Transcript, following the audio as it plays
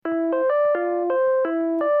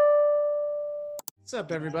What's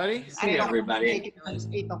up, everybody? Hey, everybody. I just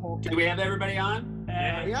ate the whole Do we have everybody on?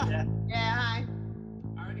 Yeah. hi.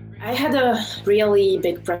 I had a really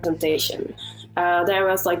big presentation. There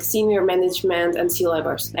was like senior management and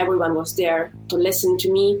C-levels. Everyone was there to listen to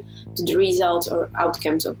me, to the results or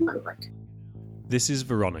outcomes of my work. This is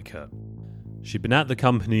Veronica. She'd been at the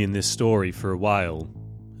company in this story for a while,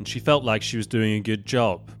 and she felt like she was doing a good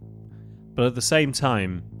job. But at the same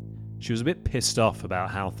time, she was a bit pissed off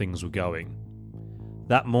about how things were going.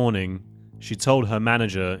 That morning, she told her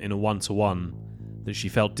manager in a one-to-one that she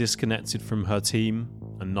felt disconnected from her team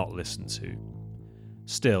and not listened to.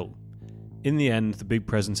 Still, in the end, the big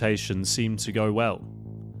presentation seemed to go well,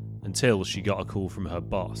 until she got a call from her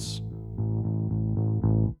boss.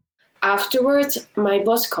 Afterwards, my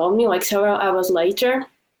boss called me like several hours later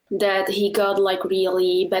that he got like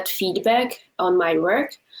really bad feedback on my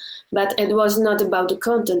work, but it was not about the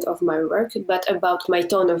content of my work, but about my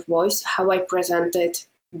tone of voice, how I presented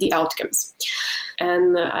the outcomes.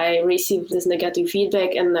 And I received this negative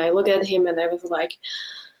feedback and I looked at him and I was like,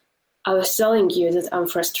 I was telling you that I'm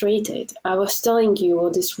frustrated. I was telling you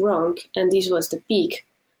what is wrong and this was the peak.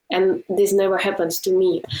 And this never happens to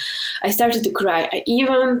me. I started to cry. I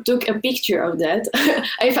even took a picture of that.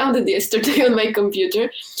 I found it yesterday on my computer.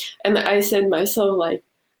 And I said myself like,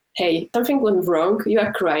 hey, something went wrong. You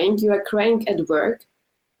are crying. You are crying at work.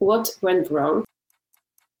 What went wrong?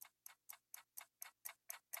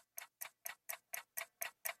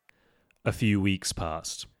 A few weeks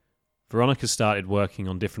passed. Veronica started working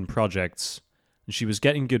on different projects, and she was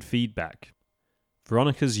getting good feedback.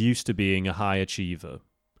 Veronica's used to being a high achiever.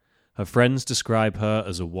 Her friends describe her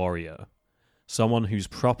as a warrior, someone who's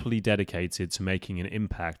properly dedicated to making an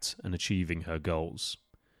impact and achieving her goals.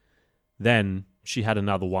 Then, she had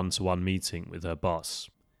another one-to-one meeting with her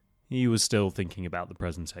boss. He was still thinking about the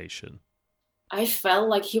presentation. I felt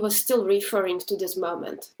like he was still referring to this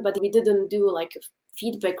moment, but we didn't do like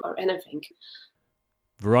feedback or anything.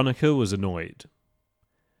 Veronica was annoyed.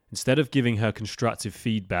 Instead of giving her constructive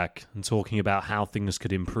feedback and talking about how things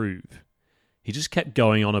could improve, he just kept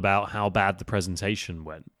going on about how bad the presentation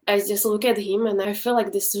went. I just look at him and I feel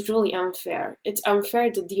like this is really unfair. It's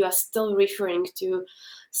unfair that you are still referring to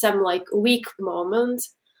some like weak moment,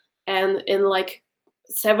 and in like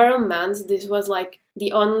several months this was like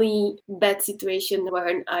the only bad situation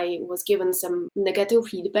where I was given some negative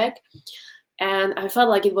feedback, and I felt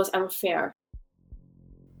like it was unfair.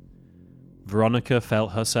 Veronica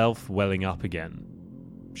felt herself welling up again.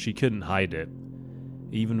 She couldn't hide it.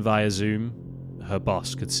 Even via Zoom, her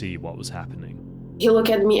boss could see what was happening. He looked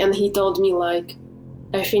at me and he told me like,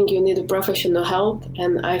 I think you need professional help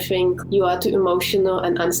and I think you are too emotional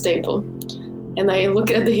and unstable. And I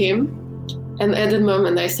looked at him and at the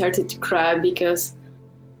moment I started to cry because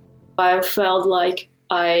I felt like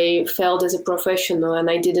I failed as a professional and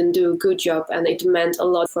I didn't do a good job and it meant a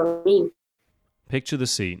lot for me. Picture the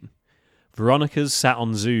scene. Veronica's sat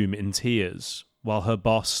on Zoom in tears while her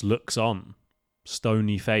boss looks on,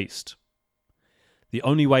 stony-faced. The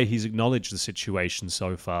only way he's acknowledged the situation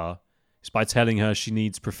so far is by telling her she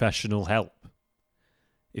needs professional help.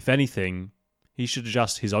 If anything, he should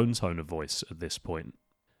adjust his own tone of voice at this point.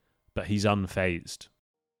 But he's unfazed.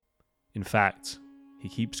 In fact, he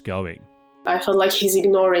keeps going. I felt like he's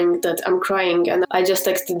ignoring that I'm crying, and I just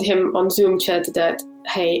texted him on Zoom chat that,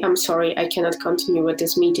 hey, I'm sorry, I cannot continue with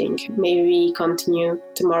this meeting. Maybe we continue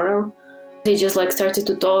tomorrow. He just like started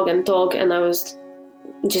to talk, and I was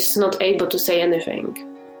just not able to say anything.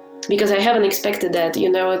 Because I haven't expected that,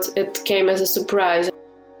 it came as a surprise.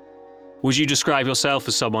 Would you describe yourself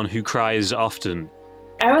as someone who cries often?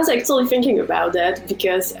 I was actually thinking about that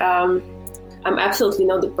because I'm absolutely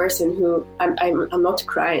not the person who I'm not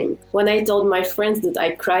crying. When I told my friends that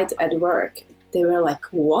I cried at work, they were like,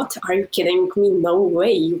 what? Are you kidding me? No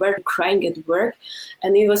way, you were crying at work?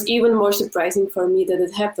 And it was even more surprising for me that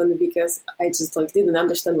it happened because I just didn't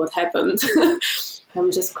understand what happened. I'm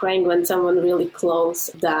just crying when someone really close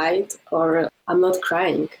died, or I'm not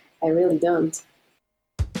crying. I really don't.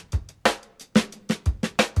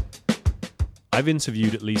 I've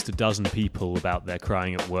interviewed at least a dozen people about their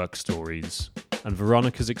crying at work stories, and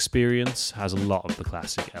Veronica's experience has a lot of the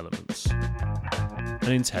classic elements.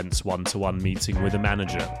 An intense one-to-one meeting with a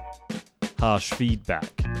manager, harsh feedback,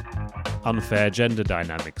 unfair gender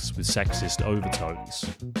dynamics with sexist overtones.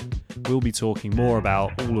 We'll be talking more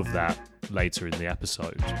about all of that later in the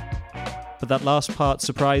episode. But that last part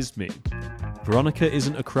surprised me. Veronica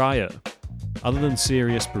isn't a crier. Other than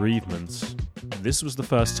serious bereavements, this was the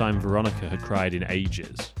first time Veronica had cried in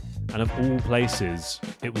ages. And of all places,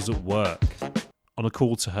 it was at work, on a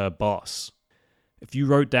call to her boss. If you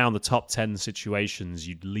wrote down the top 10 situations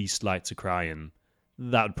you'd least like to cry in,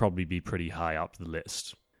 that would probably be pretty high up the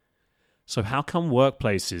list. So how come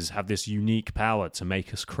workplaces have this unique power to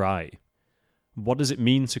make us cry? What does it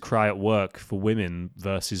mean to cry at work for women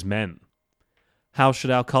versus men? How should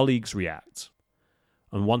our colleagues react?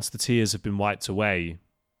 And once the tears have been wiped away,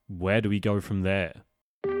 where do we go from there?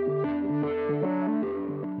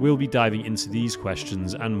 We'll be diving into these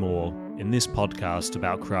questions and more in this podcast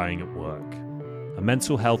about crying at work, a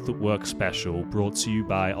mental health at work special brought to you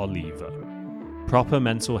by Oliva. Proper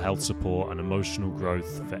mental health support and emotional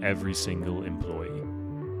growth for every single employee.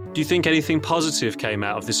 Do you think anything positive came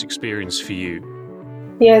out of this experience for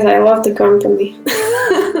you? Yes, I love the company.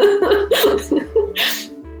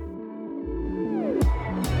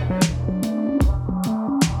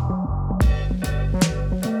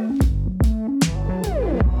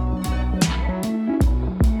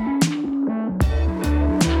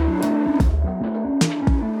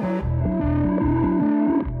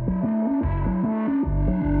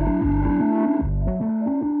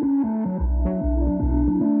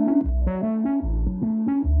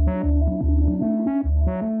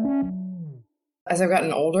 As I've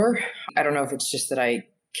gotten older, I don't know if it's just that I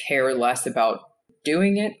care less about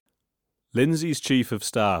doing it. Lindsay's chief of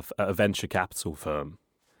staff at a venture capital firm.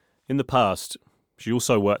 In the past, she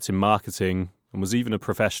also worked in marketing and was even a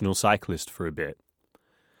professional cyclist for a bit.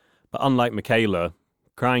 But unlike Michaela,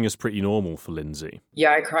 crying is pretty normal for Lindsay.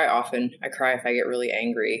 Yeah, I cry often. I cry if I get really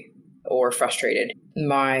angry or frustrated.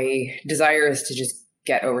 My desire is to just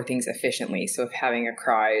get over things efficiently. So if having a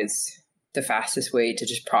cry is the fastest way to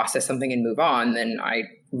just process something and move on, then I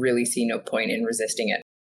really see no point in resisting it.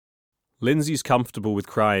 Lindsay's comfortable with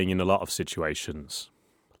crying in a lot of situations,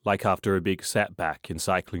 like after a big setback in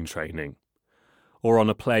cycling training, or on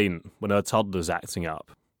a plane when her toddler's acting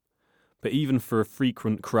up. But even for a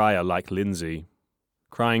frequent crier like Lindsay,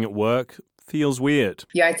 crying at work feels weird.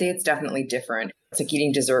 Yeah, I'd say it's definitely different. It's like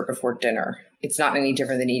eating dessert before dinner. It's not any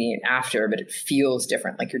different than eating it after, but it feels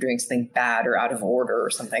different, like you're doing something bad or out of order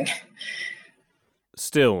or something.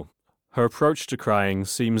 Still, her approach to crying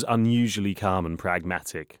seems unusually calm and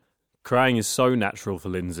pragmatic. Crying is so natural for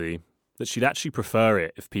Lindsay that she'd actually prefer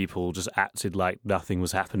it if people just acted like nothing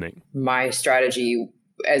was happening. My strategy,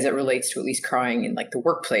 as it relates to at least crying in like the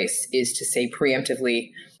workplace, is to say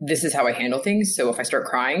preemptively, this is how I handle things. So if I start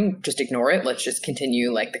crying, just ignore it. Let's just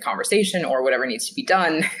continue like the conversation or whatever needs to be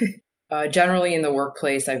done. Generally in the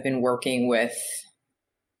workplace, I've been working with,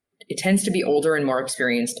 it tends to be older and more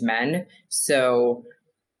experienced men. So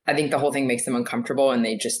I think the whole thing makes them uncomfortable and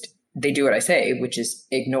they do what I say, which is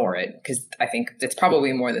ignore it. Because I think it's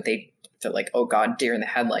probably more that they're like, oh God, deer in the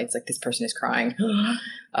headlights, like this person is crying.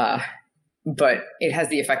 But it has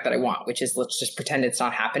the effect that I want, which is let's just pretend it's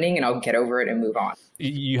not happening and I'll get over it and move on.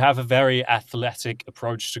 You have a very athletic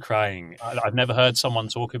approach to crying. I've never heard someone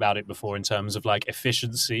talk about it before in terms of like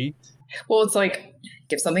efficiency. Well, it's like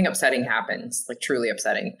if something upsetting happens, like truly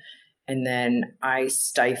upsetting, and then I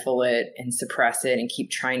stifle it and suppress it and keep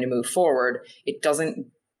trying to move forward, it doesn't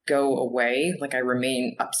go away. Like I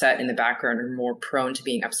remain upset in the background or more prone to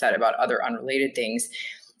being upset about other unrelated things.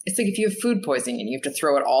 It's like if you have food poisoning and you have to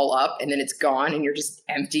throw it all up and then it's gone and you're just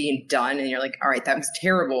empty and done and you're like, all right, that was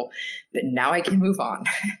terrible, but now I can move on.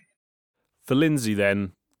 For Lindsay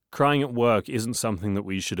then, crying at work isn't something that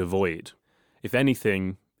we should avoid. If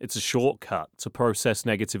anything, it's a shortcut to process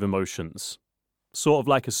negative emotions, sort of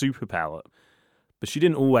like a superpower. But she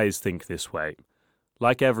didn't always think this way.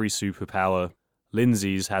 Like every superpower,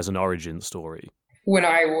 Lindsay's has an origin story. When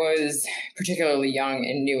I was particularly young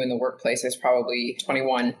and new in the workplace, I was probably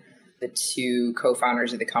 21. The two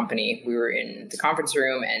co-founders of the company, we were in the conference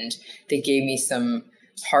room and they gave me some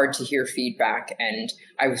hard to hear feedback. And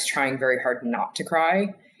I was trying very hard not to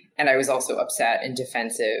cry. And I was also upset and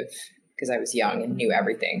defensive because I was young and knew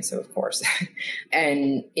everything. So of course,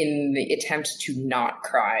 and in the attempt to not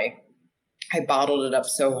cry, I bottled it up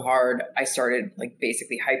so hard, I started like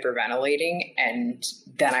basically hyperventilating, and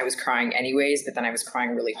then I was crying anyways, but then I was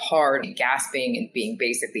crying really hard and gasping and being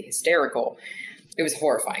basically hysterical. It was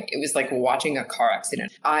horrifying. It was like watching a car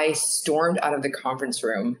accident. I stormed out of the conference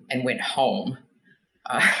room and went home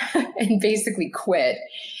and basically quit.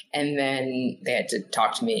 And then they had to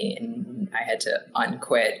talk to me and I had to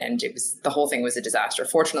unquit. And the whole thing was a disaster.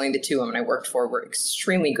 Fortunately, the two women I worked for were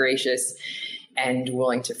extremely gracious and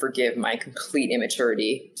willing to forgive my complete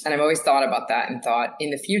immaturity. And I've always thought about that and thought in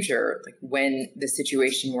the future, like when the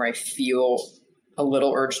situation where I feel a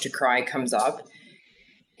little urge to cry comes up,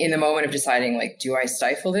 in the moment of deciding, like, do I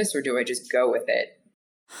stifle this or do I just go with it?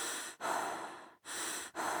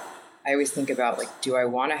 I always think about, like, do I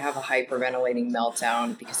want to have a hyperventilating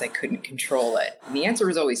meltdown because I couldn't control it? And the answer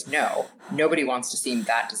is always no. Nobody wants to seem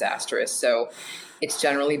that disastrous. So it's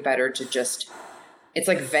generally better to just, it's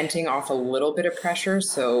like venting off a little bit of pressure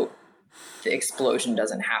so the explosion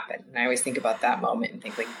doesn't happen. And I always think about that moment and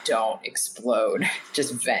think, like, don't explode,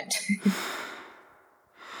 just vent.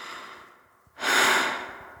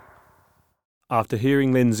 After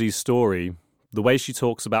hearing Lindsay's story, the way she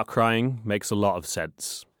talks about crying makes a lot of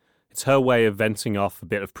sense. It's her way of venting off a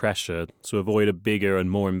bit of pressure to avoid a bigger and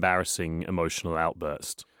more embarrassing emotional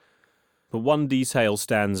outburst. But one detail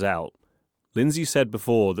stands out. Lindsay said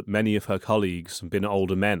before that many of her colleagues have been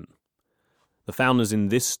older men. The founders in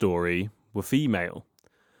this story were female.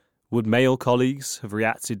 Would male colleagues have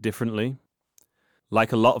reacted differently?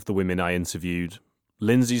 Like a lot of the women I interviewed,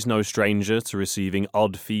 Lindsay's no stranger to receiving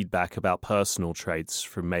odd feedback about personal traits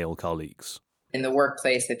from male colleagues. In the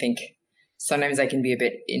workplace, I think sometimes I can be a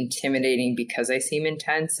bit intimidating because I seem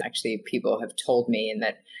intense. Actually, people have told me and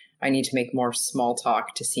that I need to make more small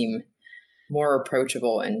talk to seem more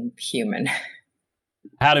approachable and human.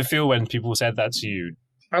 How did it feel when people said that to you?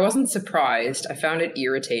 I wasn't surprised. I found it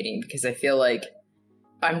irritating because I feel like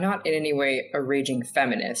I'm not in any way a raging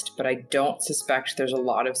feminist, but I don't suspect there's a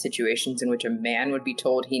lot of situations in which a man would be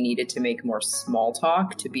told he needed to make more small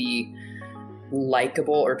talk to be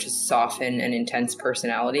likable or to soften an intense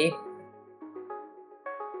personality.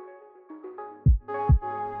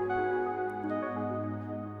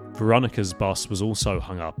 Veronica's boss was also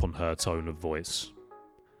hung up on her tone of voice.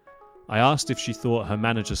 I asked if she thought her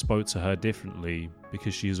manager spoke to her differently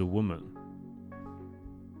because she is a woman.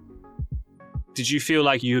 Did you feel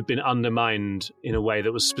like you had been undermined in a way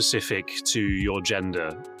that was specific to your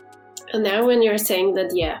gender? And now when you're saying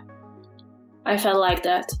that, yeah, I felt like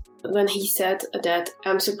that. When he said that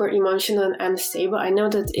I'm super emotional and unstable, I know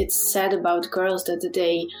that it's said about girls that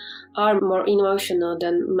they are more emotional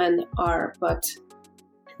than men are, but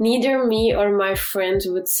neither me or my friends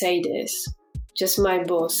would say this. Just my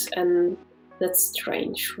boss, and that's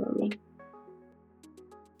strange for me.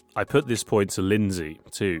 I put this point to Lindsay,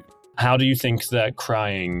 too. How do you think that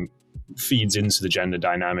crying feeds into the gender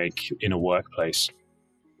dynamic in a workplace?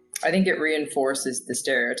 I think it reinforces the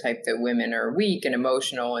stereotype that women are weak and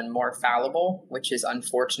emotional and more fallible, which is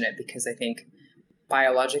unfortunate because I think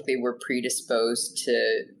biologically we're predisposed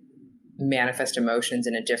to manifest emotions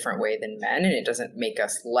in a different way than men, and it doesn't make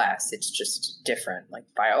us less. It's just different. Like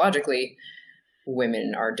biologically,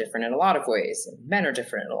 women are different in a lot of ways, and men are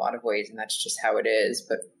different in a lot of ways, and that's just how it is.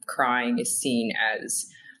 But crying is seen as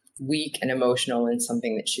weak and emotional and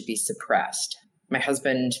something that should be suppressed. My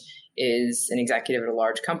husband is an executive at a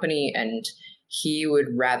large company, and he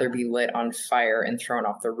would rather be lit on fire and thrown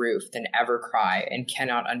off the roof than ever cry, and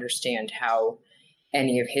cannot understand how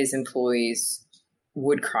any of his employees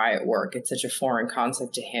would cry at work. It's such a foreign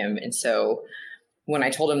concept to him. And so when I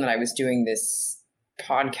told him that I was doing this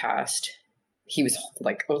podcast, he was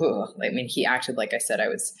like, ugh. I mean, he acted like I said I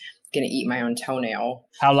was going to eat my own toenail.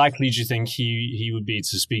 How likely do you think he would be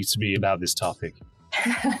to speak to me about this topic?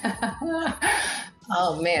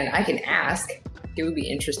 Oh, man, I can ask. It would be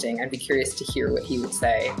interesting. I'd be curious to hear what he would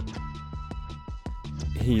say.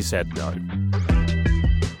 He said no.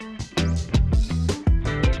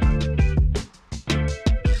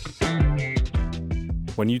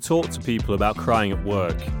 When you talk to people about crying at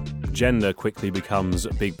work, gender quickly becomes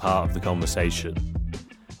a big part of the conversation.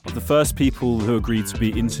 Of the first people who agreed to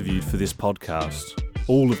be interviewed for this podcast,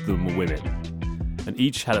 all of them were women, and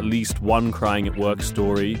each had at least one crying at work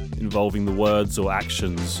story involving the words or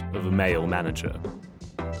actions of a male manager.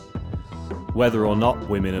 Whether or not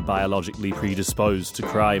women are biologically predisposed to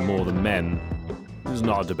cry more than men is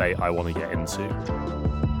not a debate I want to get into.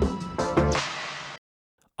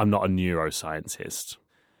 I'm not a neuroscientist,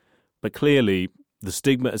 but clearly the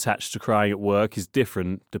stigma attached to crying at work is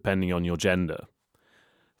different depending on your gender.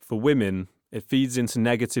 For women, it feeds into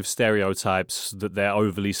negative stereotypes that they're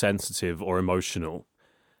overly sensitive or emotional.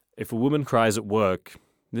 If a woman cries at work,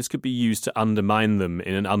 this could be used to undermine them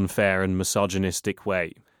in an unfair and misogynistic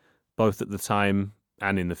way, both at the time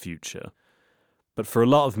and in the future. But for a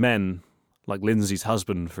lot of men, like Lindsay's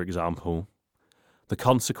husband, for example, the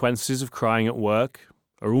consequences of crying at work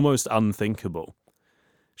are almost unthinkable.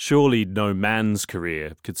 Surely no man's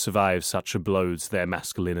career could survive such a blow to their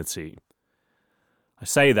masculinity. I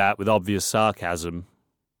say that with obvious sarcasm,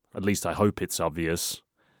 at least I hope it's obvious,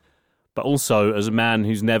 but also as a man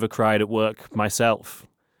who's never cried at work myself.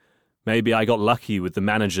 Maybe I got lucky with the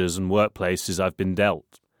managers and workplaces I've been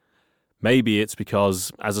dealt. Maybe it's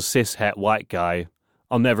because, as a cis-het white guy,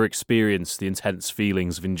 I'll never experience the intense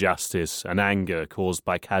feelings of injustice and anger caused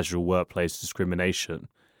by casual workplace discrimination.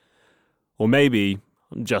 Or maybe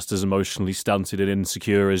I'm just as emotionally stunted and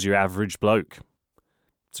insecure as your average bloke.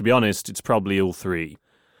 To be honest, it's probably all three.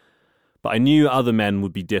 But I knew other men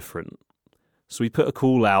would be different. So we put a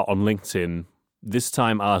call out on LinkedIn, this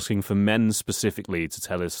time asking for men specifically to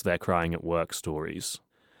tell us their crying at work stories.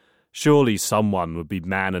 Surely someone would be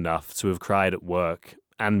man enough to have cried at work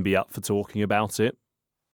and be up for talking about it.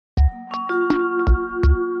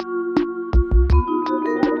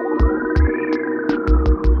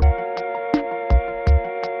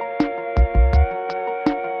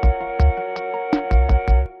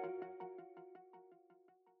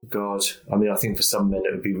 God, I mean, I think for some men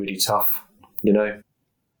it would be really tough, you know.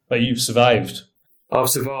 But you've survived. I've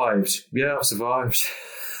survived. Yeah, I've survived.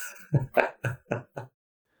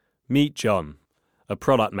 Meet John, a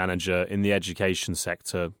product manager in the education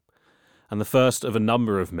sector, and the first of a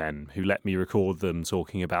number of men who let me record them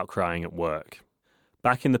talking about crying at work.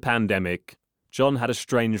 Back in the pandemic, John had a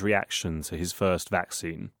strange reaction to his first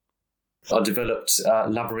vaccine. I developed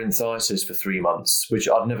labyrinthitis for 3 months, which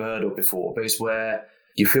I'd never heard of before, but it's where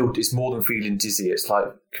you feel, it's more than feeling dizzy, it's like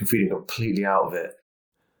feeling completely out of it.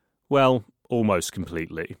 Well, almost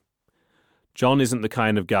completely. John isn't the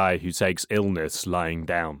kind of guy who takes illness lying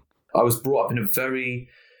down. I was brought up in a very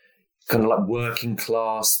kind of like working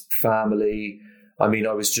class family. I mean,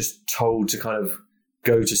 I was just told to kind of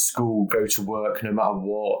go to school, go to work, no matter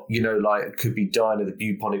what. You know, like it could be dying of the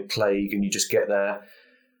bubonic plague and you just get there.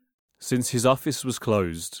 Since his office was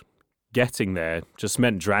closed, getting there just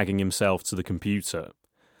meant dragging himself to the computer.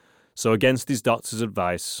 So against his doctor's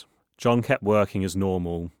advice, John kept working as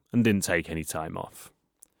normal and didn't take any time off.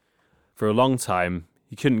 For a long time,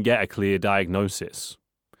 he couldn't get a clear diagnosis.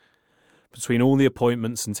 Between all the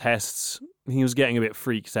appointments and tests, he was getting a bit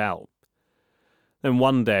freaked out. Then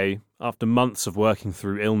one day, after months of working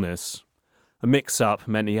through illness, a mix-up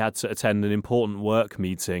meant he had to attend an important work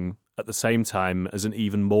meeting at the same time as an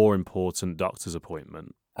even more important doctor's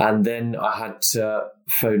appointment. And then I had to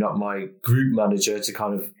phone up my group manager to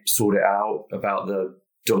kind of sort it out about the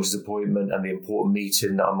doctor's appointment and the important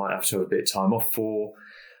meeting that I might have to have a bit of time off for.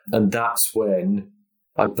 And that's when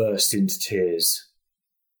I burst into tears.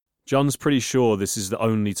 John's pretty sure this is the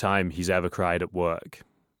only time he's ever cried at work.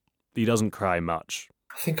 He doesn't cry much.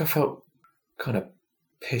 I think I felt kind of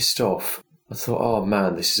pissed off. I thought, oh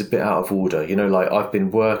man, this is a bit out of order. You know, like I've been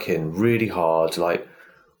working really hard, like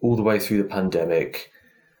all the way through the pandemic.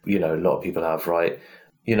 You know, a lot of people have, right?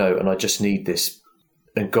 You know, and I just need this.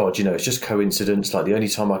 And God, you know, it's just coincidence. Like the only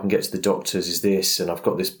time I can get to the doctors is this, and I've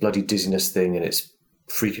got this bloody dizziness thing and it's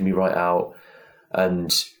freaking me right out.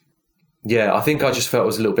 And yeah, I think I just felt it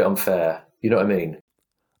was a little bit unfair. You know what I mean?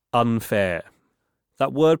 Unfair.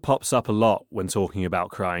 That word pops up a lot when talking about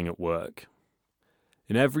crying at work.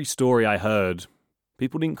 In every story I heard,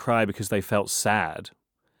 people didn't cry because they felt sad.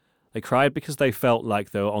 They cried because they felt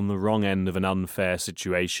like they were on the wrong end of an unfair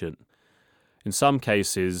situation. In some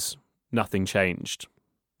cases, nothing changed.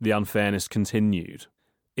 The unfairness continued,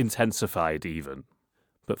 intensified even.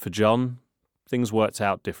 But for John, things worked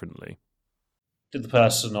out differently. Did the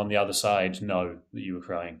person on the other side know that you were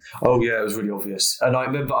crying? Oh yeah, it was really obvious. And I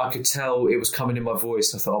remember I could tell it was coming in my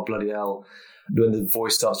voice. I thought, oh bloody hell, when the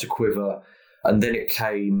voice starts to quiver. And then it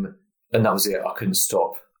came, and that was it. I couldn't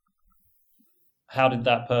stop. How did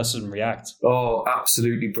that person react? Oh,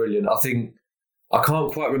 absolutely brilliant. I think, I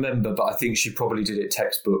can't quite remember, but I think she probably did it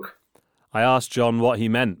textbook. I asked John what he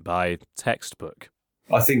meant by textbook.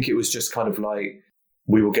 I think it was just kind of like,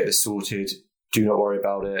 we will get this sorted. Do not worry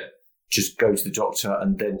about it. Just go to the doctor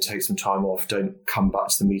and then take some time off. Don't come back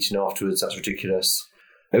to the meeting afterwards. That's ridiculous.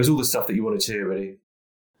 It was all the stuff that you wanted to hear, really.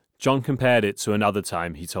 John compared it to another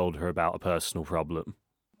time he told her about a personal problem.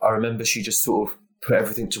 I remember she just sort of put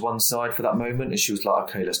everything to one side for that moment and she was like,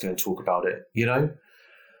 okay, let's go and talk about it, you know?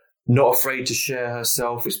 Not afraid to share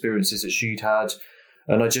herself, experiences that she'd had.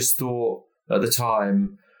 And I just thought at the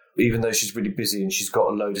time, even though she's really busy and she's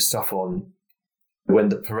got a load of stuff on, when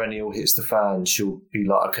the perennial hits the fan, she'll be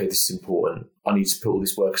like, okay, this is important. I need to put all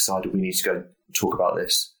this work aside and we need to go and talk about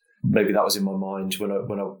this. Maybe that was in my mind when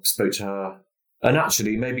I spoke to her. And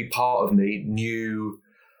actually, maybe part of me knew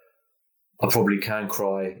I probably can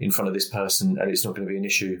cry in front of this person and it's not going to be an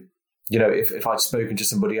issue. You know, if I'd spoken to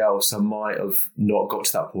somebody else, I might have not got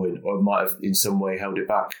to that point, or I might have in some way held it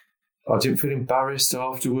back. I didn't feel embarrassed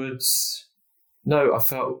afterwards. No, I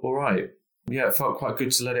felt all right. Yeah, it felt quite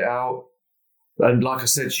good to let it out. And like I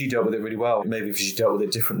said, she dealt with it really well. Maybe if she dealt with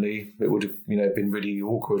it differently, it would have, you know, been really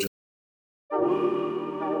awkward.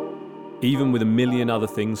 Even with a million other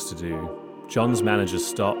things to do, John's manager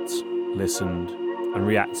stopped, listened, and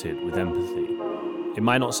reacted with empathy. It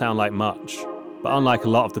might not sound like much, but unlike a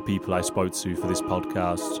lot of the people I spoke to for this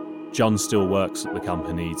podcast, John still works at the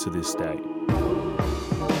company to this day.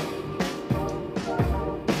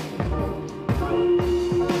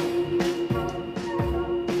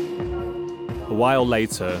 A while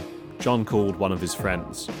later, John called one of his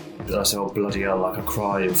friends. And I said, oh, bloody hell, like I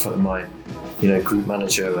cried in front of my, group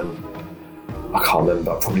manager, and I can't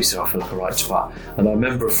remember, I probably said I feel like a right twat. And I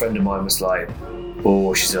remember a friend of mine was like,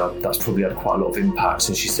 oh, she said, that's probably had quite a lot of impact.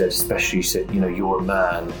 And she said, especially, you're a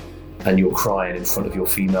man and you're crying in front of your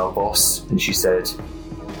female boss. And she said,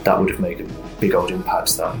 that would have made a big old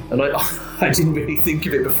impact, that. And I didn't really think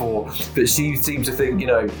of it before, but she seemed to think,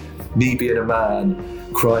 me being a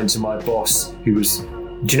man crying to my boss, who was,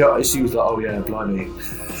 she was like, oh yeah, blimey,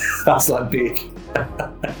 that's like big.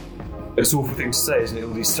 It's an awful thing to say, isn't it?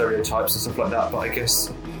 All these stereotypes and stuff like that, but I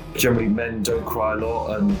guess generally men don't cry a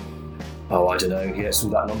lot, and I don't know, yeah, it's all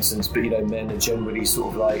that nonsense, but men are generally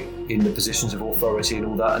sort of like in the positions of authority and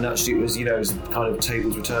all that, and actually it was, it was kind of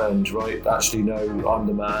tables returned, right? Actually, no, I'm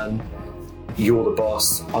the man, you're the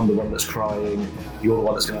boss, I'm the one that's crying, you're the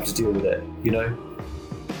one that's going to have to deal with it,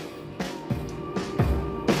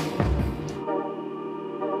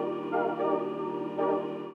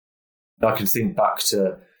 I can think back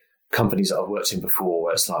to companies that I've worked in before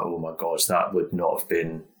where it's like, oh my God, that would not have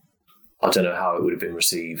been, I don't know how it would have been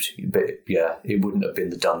received, but yeah, it wouldn't have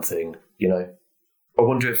been the done thing, I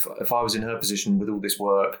wonder if I was in her position with all this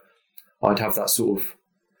work, I'd have that sort of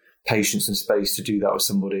patience and space to do that with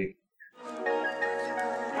somebody.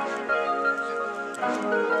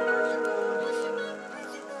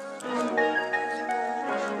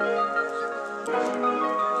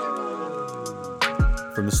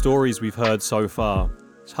 From the stories we've heard so far,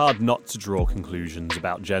 it's hard not to draw conclusions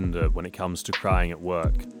about gender when it comes to crying at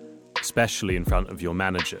work, especially in front of your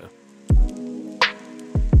manager.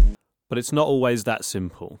 But it's not always that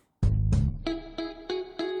simple,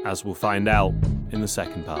 as we'll find out in the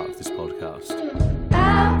second part of this podcast.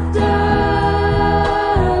 After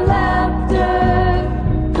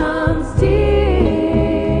laughter comes tears.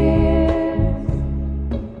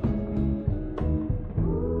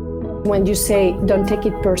 When you say don't take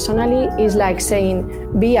it personally, it's like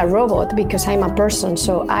saying be a robot, because I'm a person,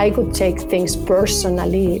 so I could take things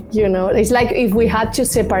personally, It's like if we had to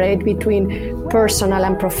separate between personal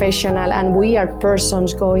and professional, and we are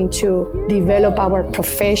persons going to develop our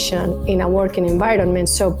profession in a working environment.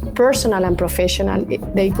 So personal and professional,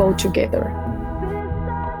 they go together.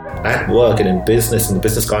 At work and in business, in the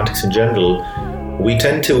business context in general, we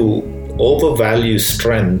tend to overvalue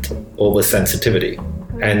strength over sensitivity.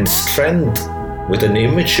 And strength with an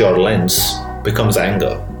immature lens becomes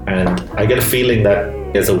anger. And I get a feeling that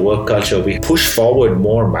as a work culture, we push forward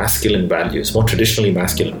more masculine values, more traditionally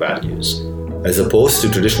masculine values, as opposed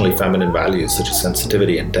to traditionally feminine values such as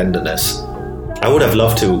sensitivity and tenderness. I would have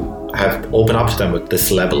loved to have opened up to them at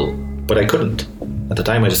this level, but I couldn't. At the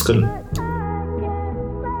time, I just couldn't.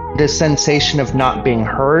 The sensation of not being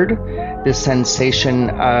heard, the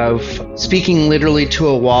sensation of speaking literally to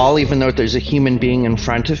a wall, even though there's a human being in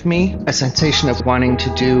front of me, a sensation of wanting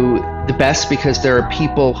to do the best because there are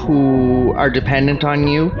people who are dependent on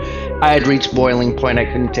you. I had reached boiling point. I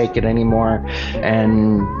couldn't take it anymore,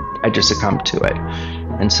 and I just succumbed to it.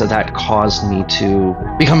 And so that caused me to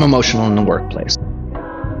become emotional in the workplace.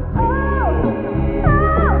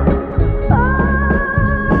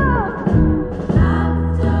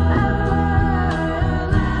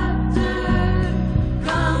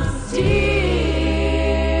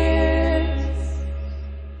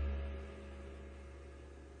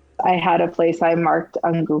 I had a place I marked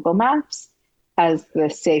on Google Maps as the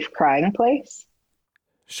safe crying place.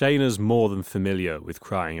 Shayna's more than familiar with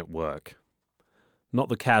crying at work. Not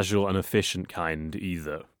the casual and efficient kind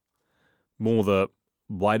either. More the,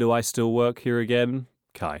 why do I still work here again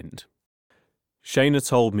kind. Shayna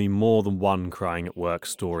told me more than one crying at work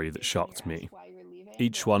story that shocked me.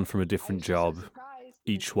 Each one from a different job,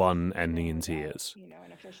 each one ending in tears.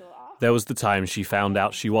 There was the time she found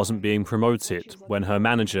out she wasn't being promoted when her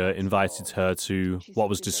manager invited her to what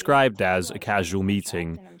was described as a casual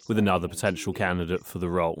meeting with another potential candidate for the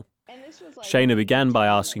role. Shayna began by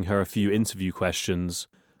asking her a few interview questions,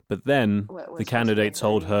 but then the candidate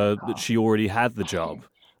told her that she already had the job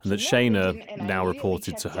and that Shayna now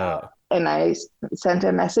reported to her. And I sent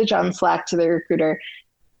a message on Slack to the recruiter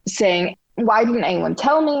saying, why didn't anyone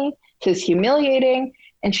tell me? This is humiliating.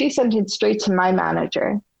 And she sent it straight to my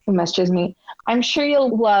manager, who messages me, I'm sure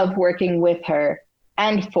you'll love working with her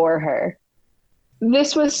and for her.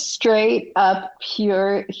 This was straight up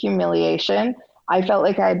pure humiliation. I felt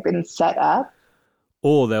like I had been set up.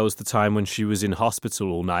 Or there was the time when she was in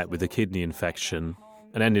hospital all night with a kidney infection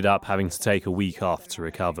and ended up having to take a week off to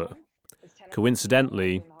recover.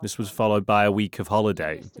 Coincidentally, this was followed by a week of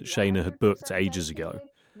holiday that Shayna had booked ages ago.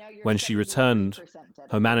 When she returned,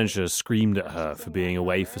 her manager screamed at her for being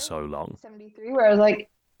away for so long. Where I was like,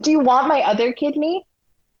 do you want my other kidney?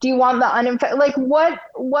 Do you want the uninfected? Like,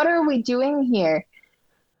 what are we doing here?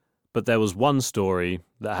 But there was one story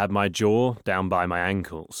that had my jaw down by my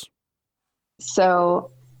ankles.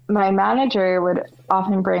 So my manager would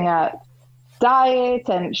often bring up diets,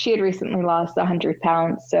 and she had recently lost 100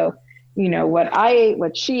 pounds. So, you know, what I ate,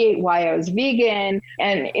 what she ate, why I was vegan.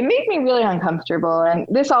 And it made me really uncomfortable. And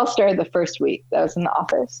this all started the first week that I was in the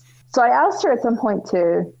office. So I asked her at some point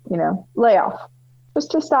to, you know, lay off,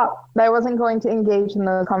 just to stop. That I wasn't going to engage in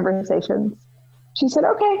those conversations. She said,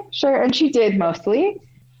 okay, sure. And she did mostly.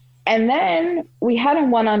 And then we had a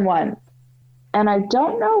one-on-one. And I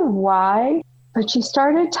don't know why, but she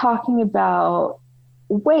started talking about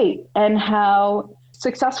weight and how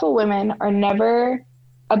successful women are never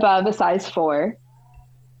above a size 4.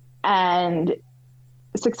 And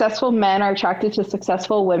successful men are attracted to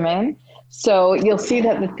successful women. So you'll see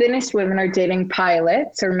that the thinnest women are dating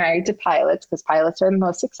pilots or married to pilots because pilots are the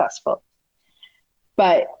most successful.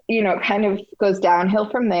 But, you know, it kind of goes downhill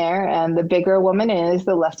from there. And the bigger a woman is,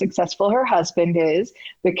 the less successful her husband is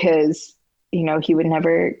because, you know, he would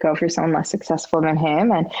never go for someone less successful than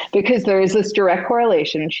him. And because there is this direct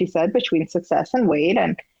correlation, she said, between success and weight.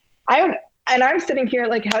 And I'm sitting here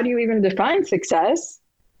like, how do you even define success?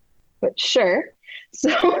 But sure. So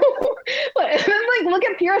like, look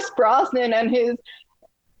at Pierce Brosnan and his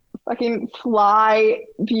fucking fly,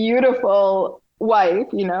 beautiful wife,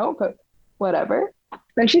 you know, but whatever.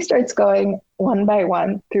 Then she starts going one by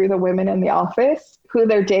one through the women in the office, who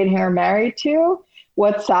they're dating or married to,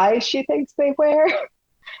 what size she thinks they wear,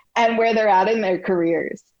 and where they're at in their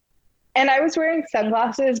careers. And I was wearing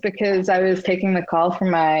sunglasses because I was taking the call from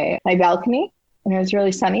my balcony and it was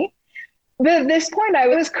really sunny. But at this point I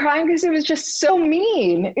was crying because it was just so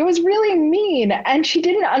mean. It was really mean. And she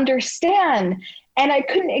didn't understand. And I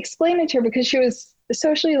couldn't explain it to her because she was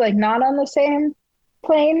socially like not on the same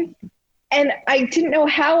plane. And I didn't know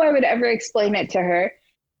how I would ever explain it to her.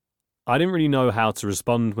 I didn't really know how to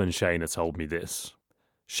respond when Shayna told me this.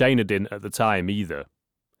 Shayna didn't at the time either.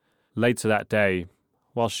 Later that day,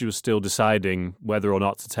 while she was still deciding whether or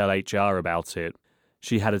not to tell HR about it,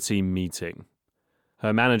 she had a team meeting.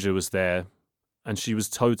 Her manager was there, and she was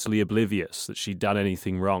totally oblivious that she'd done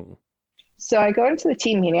anything wrong. So I go into the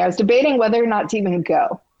team meeting. I was debating whether or not to even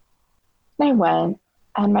go. And I went,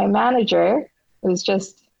 and my manager was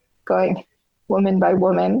just going woman by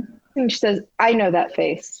woman. And she says, I know that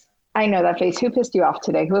face. I know that face. Who pissed you off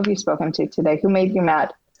today? Who have you spoken to today? Who made you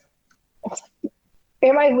mad? I was like,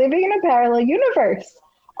 am I living in a parallel universe?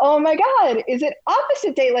 Oh my God, is it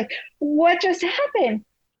opposite day? Like, what just happened?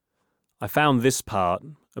 I found this part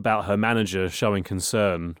about her manager showing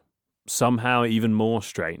concern somehow even more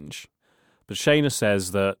strange. But Shayna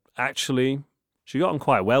says that actually she got on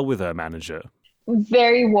quite well with her manager.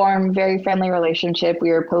 Very warm, very friendly relationship.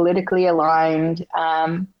 We were politically aligned.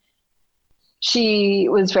 She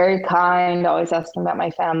was very kind, always asking about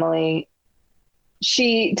my family.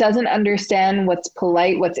 She doesn't understand what's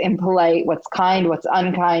polite, what's impolite, what's kind, what's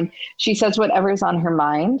unkind. She says whatever's on her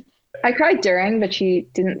mind. I cried during, but she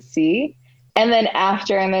didn't see. And then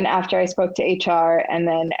after I spoke to HR, and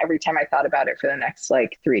then every time I thought about it for the next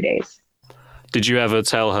 3 days. Did you ever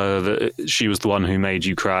tell her that she was the one who made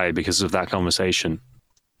you cry because of that conversation?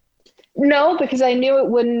 No, because I knew it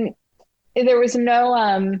wouldn't, there was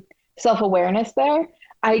no self-awareness there.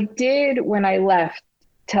 I did, when I left,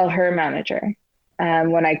 tell her manager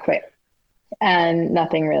when I quit, and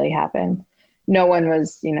nothing really happened. No one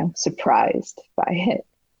was, surprised by it.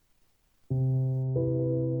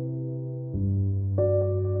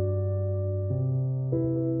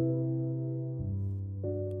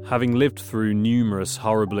 Having lived through numerous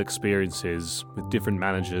horrible experiences with different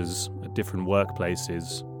managers at different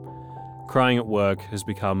workplaces, crying at work has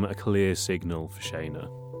become a clear signal for Shayna.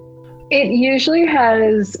 It usually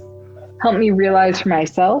has helped me realize for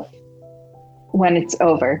myself when it's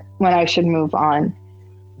over, when I should move on.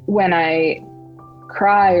 When I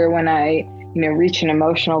cry or when I, reach an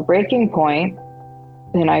emotional breaking point,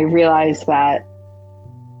 then I realize that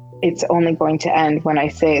it's only going to end when I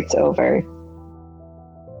say it's over.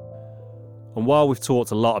 And while we've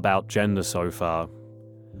talked a lot about gender so far,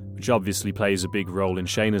 which obviously plays a big role in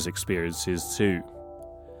Shayna's experiences too,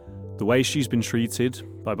 the way she's been treated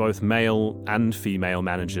by both male and female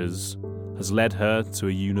managers has led her to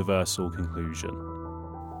a universal conclusion.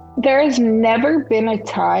 There has never been a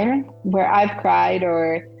time where I've cried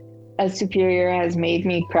or a superior has made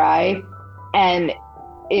me cry and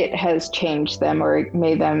it has changed them or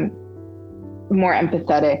made them more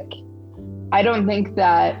empathetic. I don't think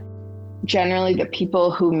that generally the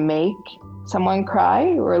people who make someone cry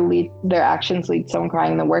or their actions lead someone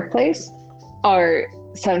crying in the workplace are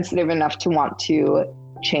sensitive enough to want to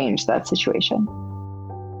change that situation.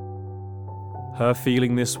 Her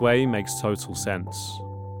feeling this way makes total sense.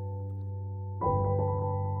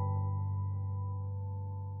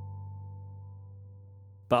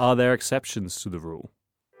 But are there exceptions to the rule?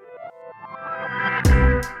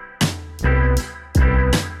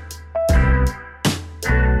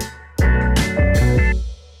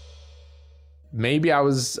 Maybe I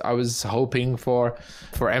was hoping for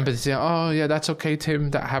empathy. Oh yeah, that's okay, Tim,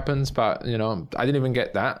 that happens. But I didn't even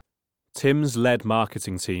get that. Tim's led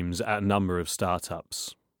marketing teams at a number of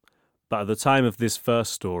startups. But at the time of this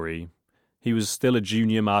first story, he was still a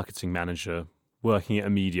junior marketing manager working at a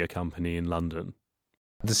media company in London.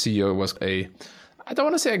 The CEO was I don't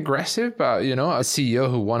want to say aggressive, but, a CEO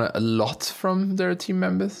who wanted a lot from their team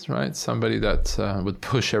members, right? Somebody that would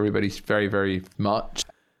push everybody very, very much.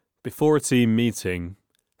 Before a team meeting,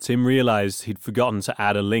 Tim realised he'd forgotten to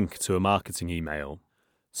add a link to a marketing email.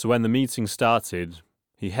 So when the meeting started,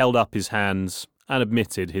 he held up his hands and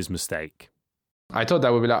admitted his mistake. I thought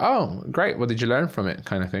that would be like, oh, great, what did you learn from it,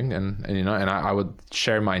 kind of thing. And I would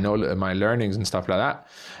share my learnings and stuff like that.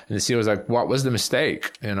 And the CEO was like, what was the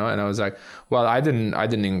mistake? And I was like, well, I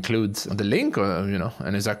didn't include the link,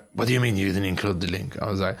 and he's like, what do you mean you didn't include the link?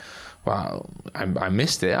 I was like, well, I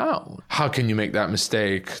missed it out. How can you make that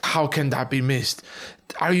mistake? How can that be missed?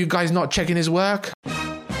 Are you guys not checking his work?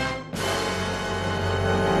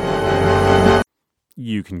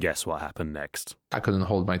 You can guess what happened next. I couldn't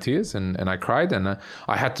hold my tears and I cried, and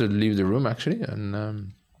I had to leave the room actually.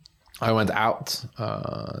 And I went out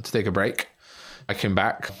to take a break. I came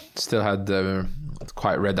back, still had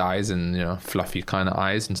quite red eyes and, fluffy kind of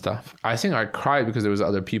eyes and stuff. I think I cried because there was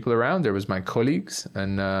other people around. There was my colleagues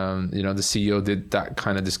and, the CEO did that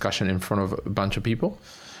kind of discussion in front of a bunch of people.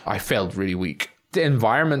 I felt really weak. The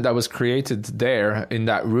environment that was created there in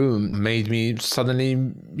that room made me suddenly,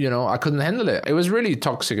 I couldn't handle it. It was really a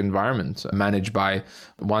toxic environment managed by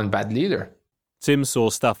one bad leader. Tim saw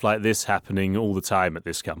stuff like this happening all the time at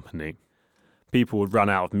this company. People would run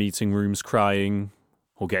out of meeting rooms crying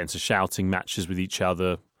or get into shouting matches with each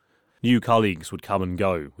other. New colleagues would come and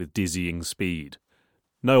go with dizzying speed.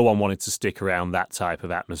 No one wanted to stick around that type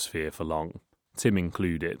of atmosphere for long, Tim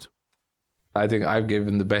included. I think I've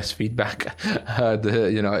given the best feedback.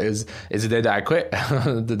 Is the day that I quit.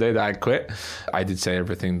 The day that I quit, I did say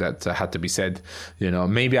everything that had to be said.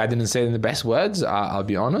 Maybe I didn't say it in the best words. I'll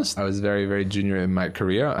be honest. I was very, very junior in my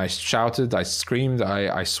career. I shouted, I screamed,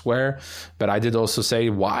 I swear. But I did also say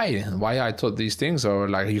why I thought these things, or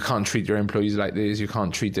like, you can't treat your employees like this. You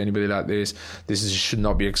can't treat anybody like this. Should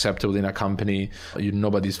not be acceptable in a company. You're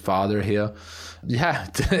nobody's father here. Yeah,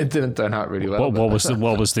 it didn't turn out really well. What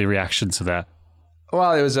was the reaction to that?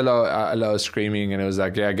 Well, it was a lot of screaming, and it was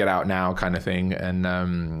like, yeah, get out now kind of thing. And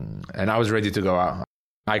I was ready to go out.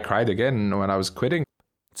 I cried again when I was quitting.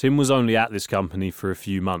 Tim was only at this company for a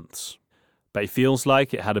few months, but he feels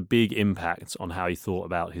like it had a big impact on how he thought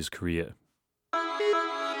about his career.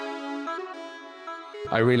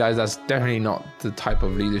 I realized that's definitely not the type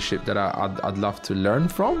of leadership that I'd love to learn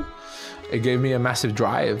from. It gave me a massive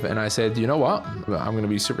drive, and I said, you know what? I'm going to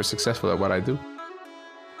be super successful at what I do.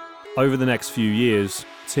 Over the next few years,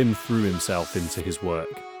 Tim threw himself into his work.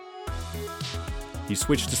 He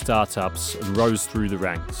switched to startups and rose through the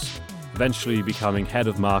ranks, eventually becoming head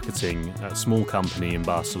of marketing at a small company in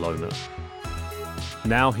Barcelona.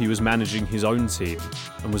 Now he was managing his own team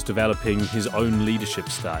and was developing his own leadership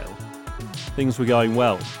style. Things were going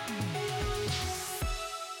well.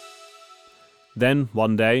 Then,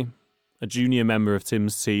 one day, a junior member of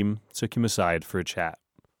Tim's team took him aside for a chat.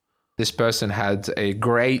 This person had a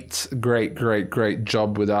great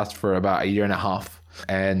job with us for about 1.5 years.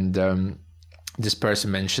 And this person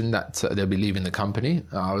mentioned that they'll be leaving the company.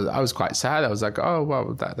 I was quite sad. I was like, oh,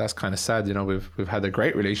 well, that's kind of sad. We've had a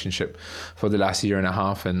great relationship for the last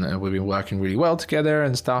 1.5 years, and we've been working really well together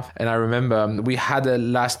and stuff. And I remember we had a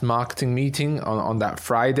last marketing meeting on that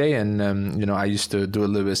Friday, and I used to do a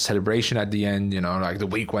little bit of celebration at the end. Like the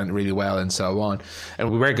week went really well and so on. And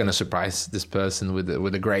we were going to surprise this person with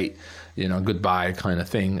a great, goodbye kind of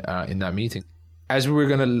thing in that meeting. As we were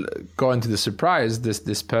going to go into the surprise,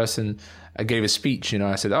 this person gave a speech.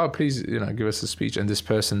 I said, oh, please, give us a speech. And this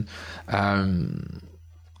person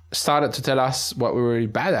started to tell us what we were really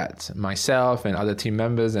bad at, myself and other team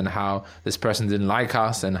members, and how this person didn't like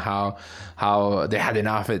us, and how they had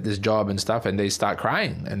enough at this job and stuff. And they start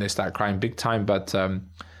crying big time. But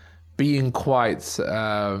being quite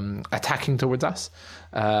attacking towards us.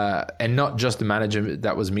 And not just the manager,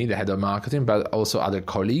 that was me, the head of marketing, but also other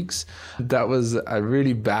colleagues. That was a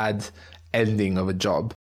really bad ending of a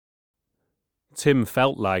job. Tim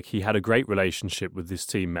felt like he had a great relationship with this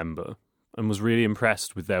team member and was really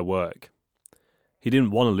impressed with their work. He didn't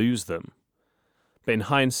want to lose them. But in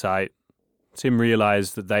hindsight, Tim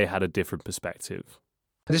realised that they had a different perspective.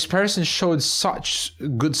 This person showed such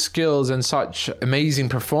good skills and such amazing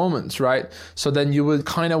performance, right? So then you would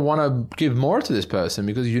kind of want to give more to this person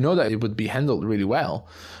because you know that it would be handled really well,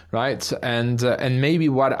 right? And maybe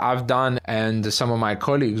what I've done and some of my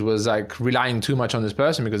colleagues was like relying too much on this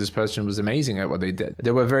person because this person was amazing at what they did.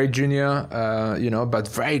 They were very junior, but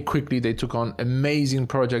very quickly they took on amazing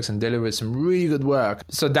projects and delivered some really good work.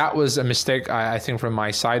 So that was a mistake, I think, from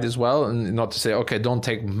my side as well. And not to say, okay, don't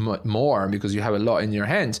take more because you have a lot in your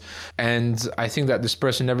hands. And I think that this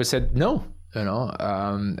person never said no,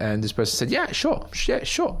 and this person said, yeah, sure.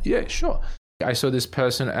 I saw this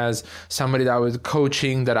person as somebody that I was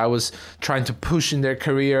coaching, that I was trying to push in their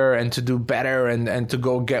career and to do better and to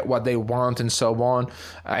go get what they want and so on.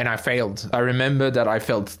 And I failed. I remember that I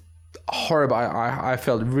felt horrible. I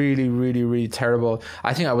felt really, really, really terrible.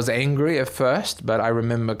 I think I was angry at first, but I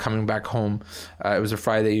remember coming back home. It was a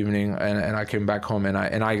Friday evening, and I came back home, and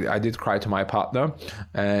I did cry to my partner,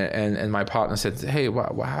 and my partner said, "Hey,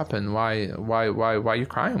 what happened? Why are you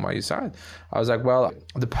crying? Why are you sad?" I was like, "Well,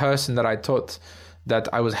 the person that I thought that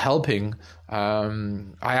I was helping,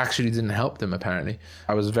 I actually didn't help them, apparently."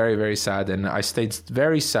 I was very, very sad, and I stayed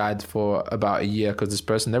very sad for about a year because this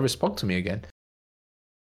person never spoke to me again.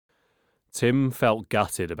 Tim felt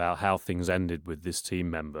gutted about how things ended with this team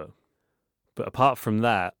member. But apart from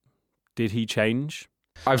that, did he change?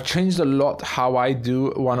 I've changed a lot how I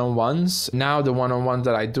do one-on-ones. Now the one-on-ones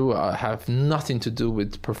that I do have nothing to do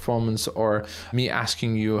with performance or me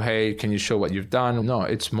asking you, hey, can you show what you've done? No,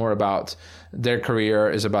 it's more about their career,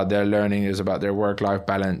 is about their learning, is about their work-life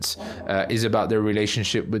balance, is about their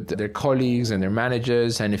relationship with their colleagues and their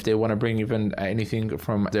managers. And if they want to bring even anything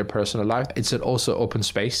from their personal life, it's an also open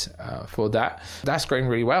space for that. That's going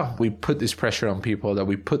really well. We put this pressure on people, that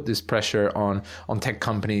we put this pressure on tech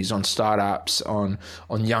companies, on startups, on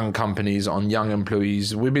young companies, on young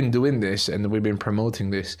employees. We've been doing this and we've been promoting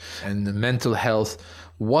this. And the mental health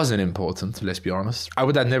wasn't important, let's be honest. I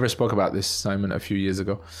would have never spoke about this, Simon, a few years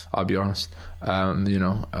ago, I'll be honest,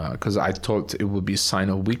 because I thought it would be a sign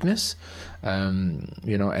of weakness, and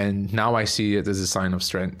now I see it as a sign of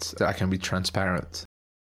strength, that I can be transparent.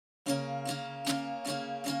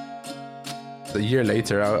 A year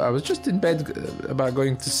later, I was just in bed about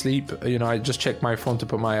going to sleep. I just checked my phone to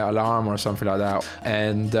put my alarm or something like that.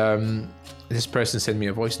 And this person sent me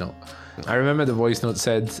a voice note. I remember the voice note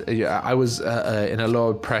said, I was in a lot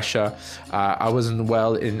of pressure. I wasn't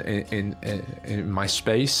well in my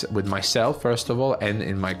space with myself, first of all, and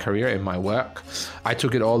in my career, in my work. I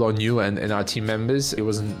took it all on you and our team members. It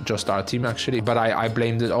wasn't just our team, actually, but I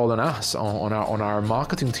blamed it all on us, on our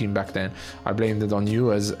marketing team back then. I blamed it on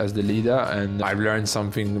you as the leader, and I've learned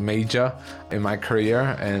something major in my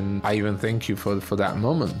career, and I even thank you for that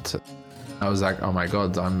moment. I was like, oh my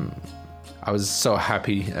God, I was so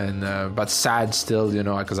happy and but sad still,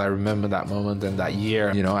 because I remember that moment and that year,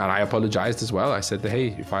 and I apologized as well. I said,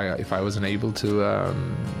 hey, if I wasn't able to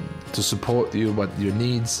support you, what your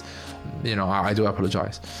needs, I do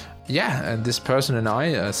apologize. Yeah, and this person and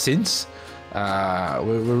I since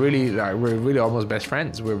we're really almost best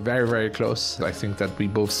friends. We're very, very close. I think that we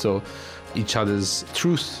both saw each other's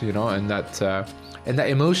truth, and that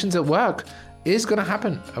emotions at work is going to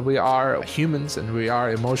happen. We are humans and we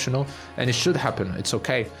are emotional, and it should happen. It's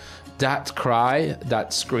okay. That cry,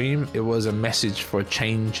 that scream, it was a message for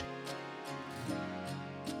change.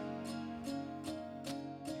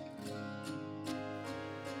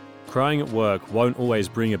 Crying at work won't always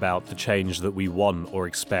bring about the change that we want or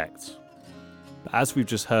expect. But as we've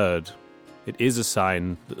just heard, it is a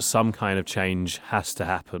sign that some kind of change has to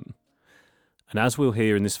happen. And as we'll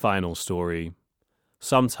hear in this final story,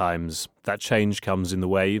 sometimes that change comes in the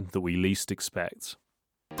way that we least expect.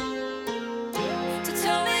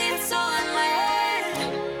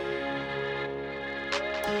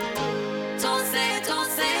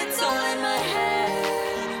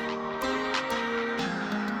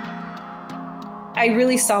 I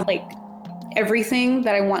really saw everything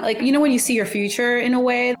that I want. When you see your future in a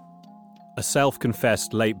way. A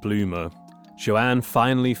self-confessed late bloomer, Joanne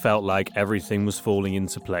finally felt like everything was falling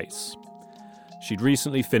into place. She'd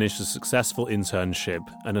recently finished a successful internship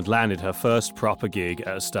and had landed her first proper gig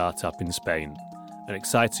at a startup in Spain, an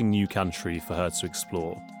exciting new country for her to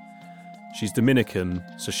explore. She's Dominican,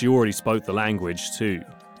 so she already spoke the language too.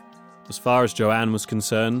 As far as Joanne was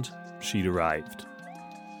concerned, she'd arrived.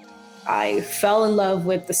 I fell in love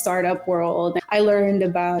with the startup world. I learned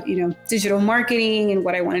about, digital marketing and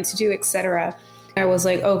what I wanted to do, etc. I was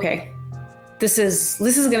like, okay, this is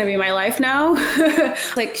going to be my life now.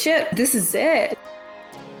 Like, shit, this is it.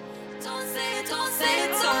 Don't say it, it's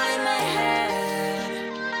all in my head.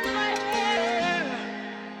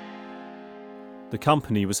 The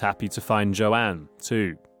company was happy to find Joanne,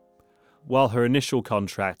 too. While her initial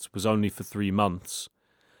contract was only for 3 months,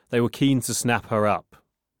 they were keen to snap her up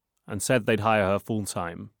and said they'd hire her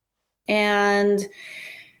full-time. And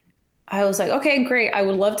I was like, okay, great. I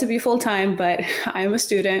would love to be full-time, but I'm a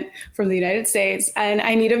student from the United States and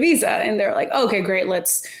I need a visa. And they're like, okay, great.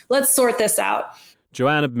 Let's sort this out.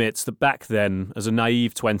 Joanne admits that back then, as a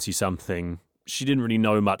naive 20-something, she didn't really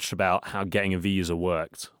know much about how getting a visa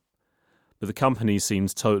worked. But the company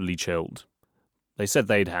seemed totally chilled. They said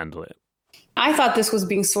they'd handle it. I thought this was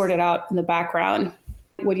being sorted out in the background.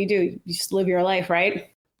 What do? You just live your life, right?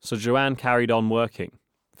 So Joanne carried on working,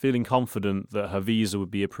 feeling confident that her visa would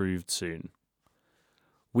be approved soon.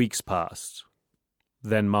 Weeks passed,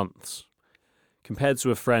 then months. Compared to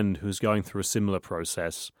a friend who was going through a similar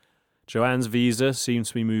process, Joanne's visa seemed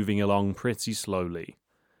to be moving along pretty slowly.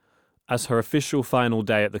 As her official final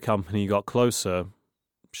day at the company got closer,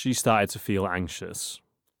 she started to feel anxious.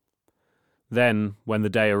 Then, when the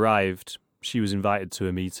day arrived, she was invited to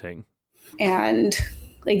a meeting. And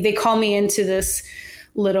they call me into this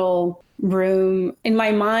little room. In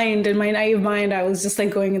my mind, in my naive mind, I was just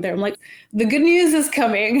going in there. I'm like, the good news is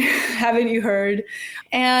coming. Haven't you heard?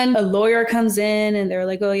 And a lawyer comes in and they're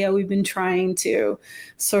like, oh yeah, we've been trying to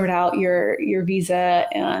sort out your visa.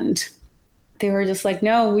 And they were just like,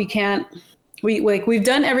 no, we can't. We've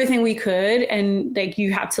done everything we could. And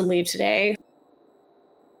you have to leave today.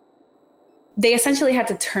 They essentially had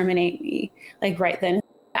to terminate me right then.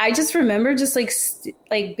 I just remember just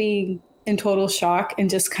being in total shock and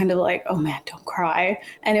just kind of oh man, don't cry.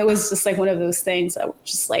 And it was just one of those things that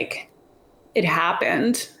just it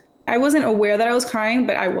happened. I wasn't aware that I was crying,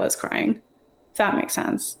 but I was crying. If that makes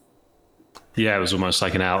sense. Yeah, it was almost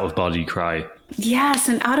like an out-of-body cry. Yes,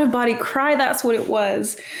 an out-of-body cry. That's what it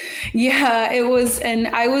was. Yeah, it was. And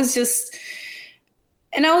I was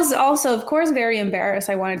also, of course, very embarrassed.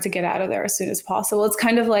 I wanted to get out of there as soon as possible. It's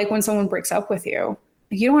kind of like when someone breaks up with you.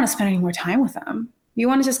 You don't want to spend any more time with them. You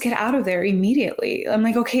want to just get out of there immediately. I'm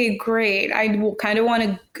like, okay, great. I kind of want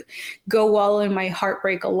to go wallow in my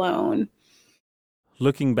heartbreak alone.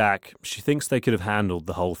 Looking back, she thinks they could have handled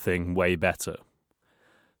the whole thing way better.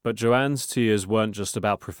 But Joanne's tears weren't just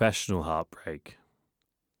about professional heartbreak.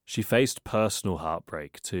 She faced personal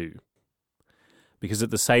heartbreak too. Because at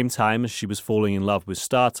the same time as she was falling in love with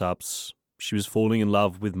startups, she was falling in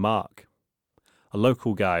love with Mark, a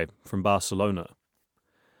local guy from Barcelona.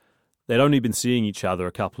 They'd only been seeing each other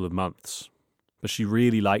a couple of months, but she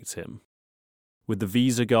really liked him. With the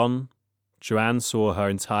visa gone, Joanne saw her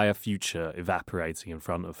entire future evaporating in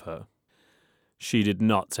front of her. She did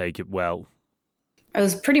not take it well. I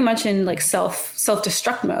was pretty much in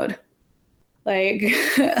self-destruct mode.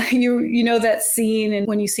 You know that scene, and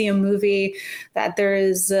when you see a movie that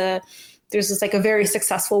there's this a very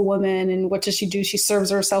successful woman, and what does she do? She serves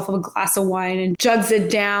herself a glass of wine and jugs it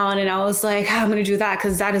down. And I was like, I'm going to do that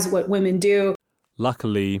because that is what women do.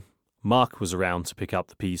 Luckily, Mark was around to pick up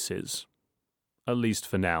the pieces. At least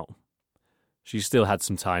for now. She still had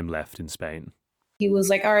some time left in Spain. He was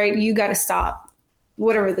like, all right, you got to stop.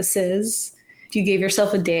 Whatever this is. You gave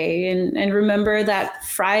yourself a day. And remember that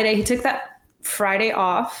Friday, he took that Friday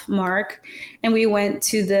off, Mark, and we went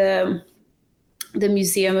to the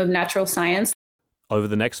Museum of Natural Science. Over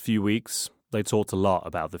the next few weeks, they talked a lot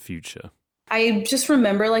about the future. I just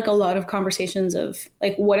remember a lot of conversations of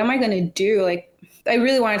what am I going to do? I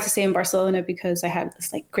really wanted to stay in Barcelona because I had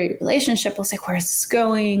this great relationship. I was like, where is this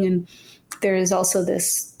going? And there is also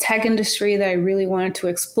this tech industry that I really wanted to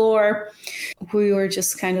explore. We were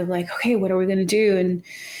just kind of okay, what are we going to do? And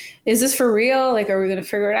is this for real? Are we going to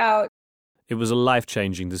figure it out? It was a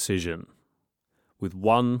life-changing decision with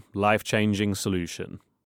one life-changing solution.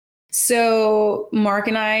 So Mark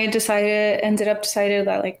and I ended up deciding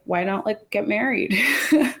that why not get married?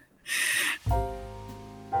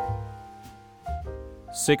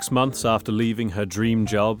 6 months after leaving her dream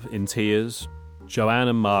job in tears, Joanne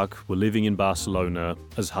and Mark were living in Barcelona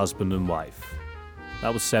as husband and wife.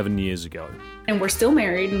 That was 7 years ago. And we're still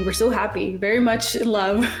married and we're still happy, very much in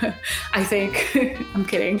love, I think. I'm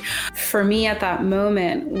kidding. For me at that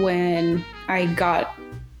moment when I got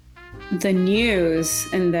the news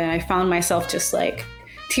and then I found myself just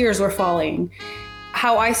tears were falling.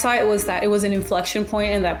 How I saw it was that it was an inflection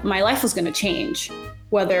point and that my life was going to change.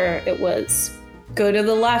 whether it was go to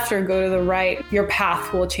the left or go to the right, your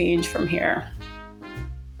path will change from here.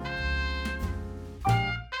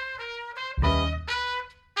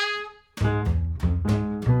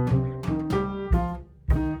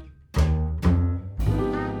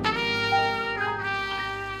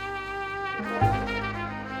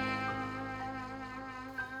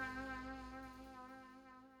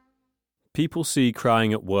 People see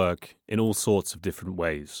crying at work in all sorts of different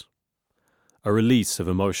ways. A release of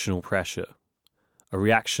emotional pressure, a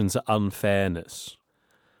reaction to unfairness,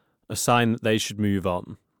 a sign that they should move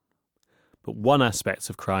on. But one aspect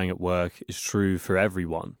of crying at work is true for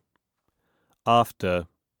everyone. After,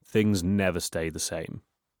 things never stay the same.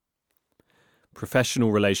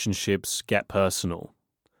 Professional relationships get personal.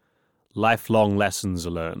 Lifelong lessons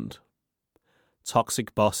are learned.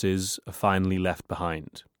 Toxic bosses are finally left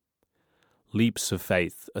behind. Leaps of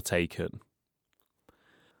faith are taken.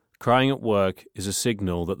 Crying at work is a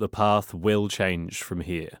signal that the path will change from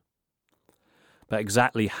here. But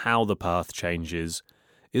exactly how the path changes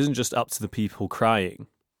isn't just up to the people crying.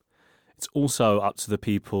 It's also up to the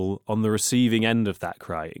people on the receiving end of that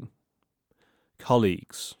crying.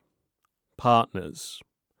 Colleagues, partners,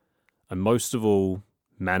 and most of all,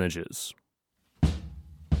 managers.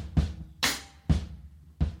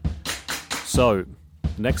 So,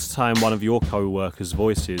 next time one of your co-workers'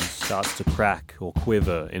 voices starts to crack or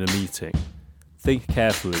quiver in a meeting, think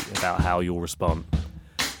carefully about how you'll respond,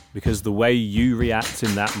 because the way you react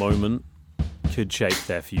in that moment could shape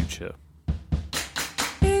their future.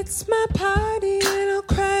 It's my party and I'll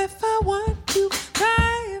cry if I want to,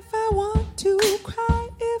 cry if I want to, cry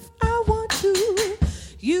if I want to.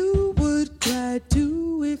 You would cry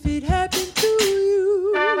too if it happened to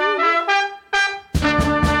you.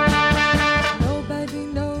 Nobody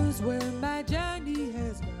knows where my journey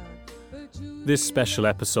has gone, but you. This special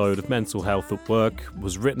episode of Mental Health at Work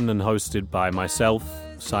was written and hosted by myself,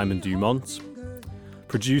 Simon Dumont,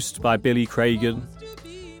 produced by Billy Cragen,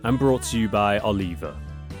 and brought to you by Oliva.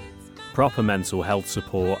 Proper mental health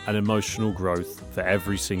support and emotional growth for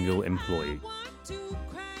every single employee.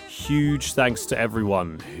 Huge thanks to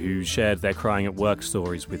everyone who shared their crying at work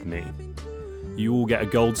stories with me. You all get a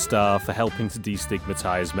gold star for helping to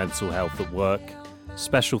destigmatise mental health at work.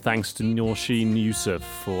 Special thanks to Norshin Yusuf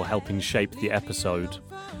for helping shape the episode,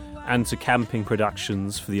 and to Camping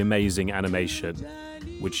Productions for the amazing animation,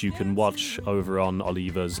 which you can watch over on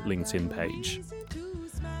Oliva's LinkedIn page.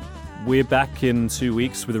 We're back in 2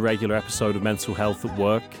 weeks with a regular episode of Mental Health at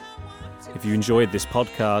Work. If you enjoyed this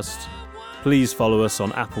podcast, please follow us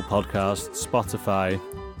on Apple Podcasts, Spotify,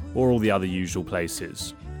 or all the other usual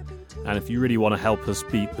places. And if you really want to help us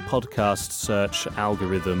beat the podcast search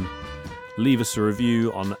algorithm, leave us a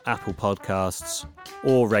review on Apple Podcasts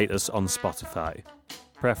or rate us on Spotify,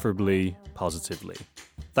 preferably positively.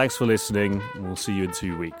 Thanks for listening, and we'll see you in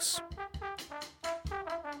 2 weeks.